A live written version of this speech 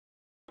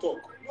talk.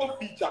 No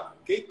feature.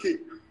 KK.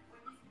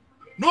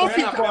 No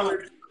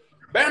feature.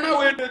 Burna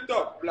way they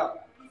talk. Blah.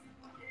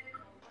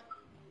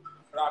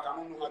 Right, I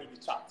don't know how they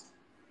chat.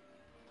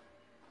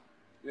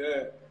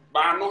 Yeah,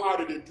 but I know how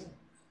they do.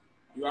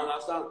 You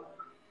understand?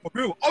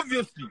 Bro,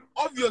 obviously,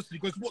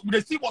 because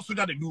they see what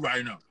Soja they do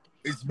right now.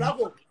 It's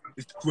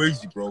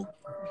crazy, bro.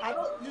 I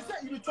don't. You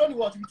said you be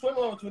 21. You be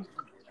 21 or 22.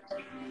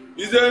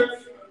 Is it?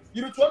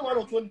 You be 21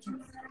 or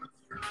 22.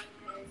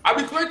 I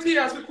be 20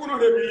 years. You couldn't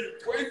be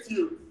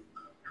 20.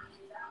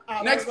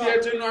 Next year,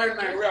 January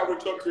 9, where I will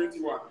top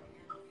 21.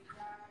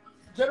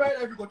 January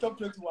 9, we go top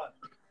 21.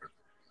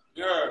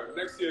 Yeah,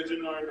 next year,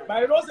 January 9.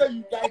 But you don't say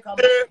you die, come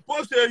back.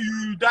 Post say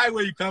you die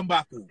when you come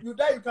back. Oh. You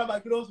die, you come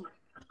back. You also.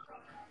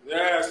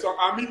 Yeah, so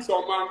I meet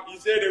some man. He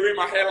said the way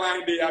my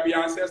hairline they I be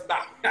ancestor.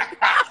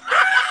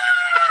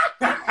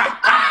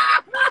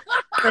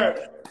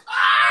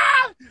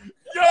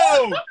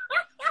 Yo,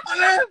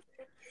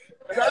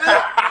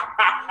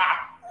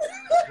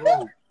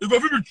 bro, it go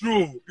be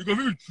true. It go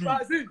be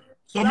true.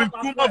 Some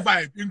Nkrumah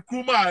vibe,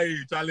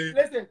 Nkrumah, Charlie.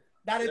 Listen,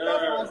 that is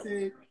not for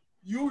say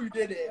you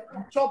did it.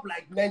 You chop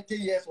like 90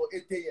 years or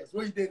 80 years.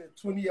 When you did a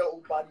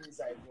 20-year-old body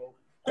inside, bro.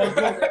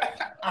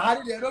 I had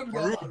it there,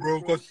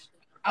 bro, because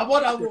I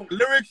want that bro.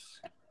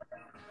 Lyrics,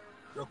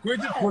 the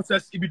creative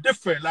process, it be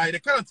different. Like the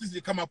kind of things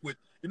they come up with,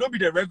 it don't be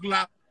the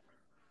regular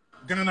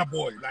Ghana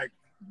boy, like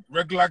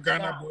regular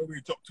Ghana boy where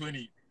you talk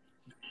 20.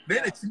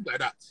 Then they think like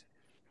that.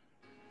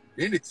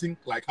 Then they think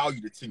like how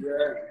you think.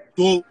 Yeah.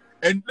 So,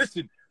 and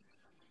listen,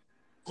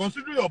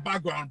 considering your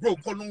background, bro,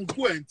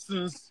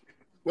 since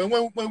when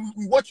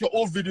we watch your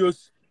old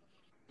videos,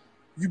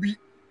 you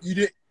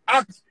they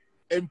act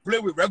and play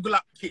with regular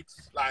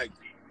kids. Like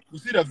you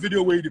see the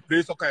video where you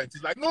play soccer and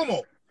it's like no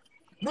more.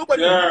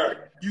 Nobody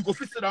you go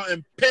sit down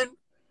and pen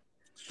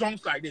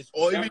songs like this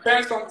or even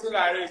pen something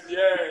like this.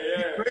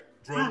 Yeah.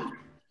 Bro.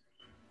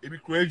 It'd be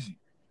crazy.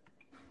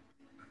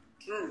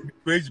 True. It'd be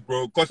crazy,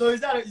 bro. So is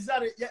that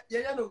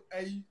you know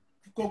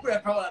compare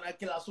power and I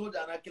kill a soldier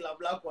and I kill a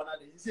black one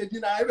and he said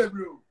dinner ever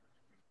bro.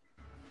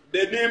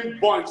 The name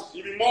bunch.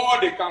 Even more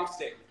they come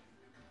say.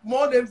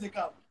 More names they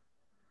come.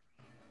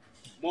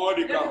 More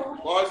they come.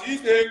 Because you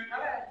say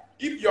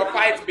if your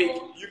fight big,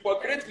 you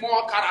portray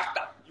more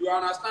character. You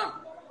understand?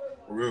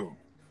 For real.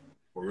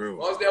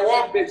 Because they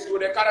work big, so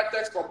the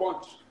characters for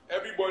bunch.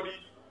 Everybody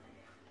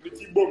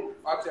with boom.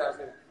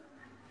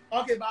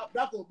 Okay, but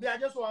Blacko, I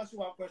just want to ask you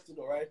one question,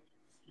 all right?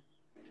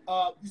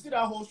 You see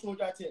that whole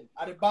soldier thing?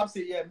 And the Bab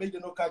say, yeah, make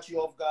them not catch you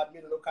off guard,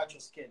 make them not catch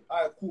your skin.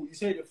 All right, cool. You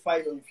say they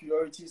fight your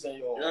inferiorities and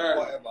your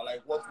whatever,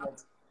 like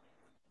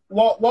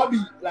what be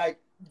like?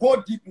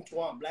 Go deep into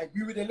them. Like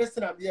we will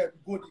listen and yeah,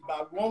 go deep,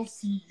 but won't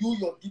see you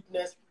your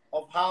deepness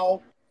of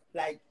how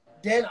like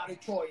then at the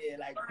choice, yeah,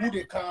 like who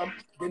they come,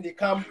 then they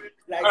come,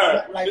 like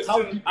listen,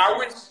 how deep. I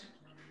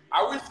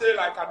will say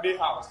like at the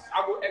house.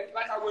 I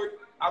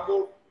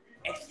go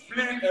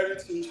explain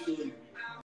everything to you.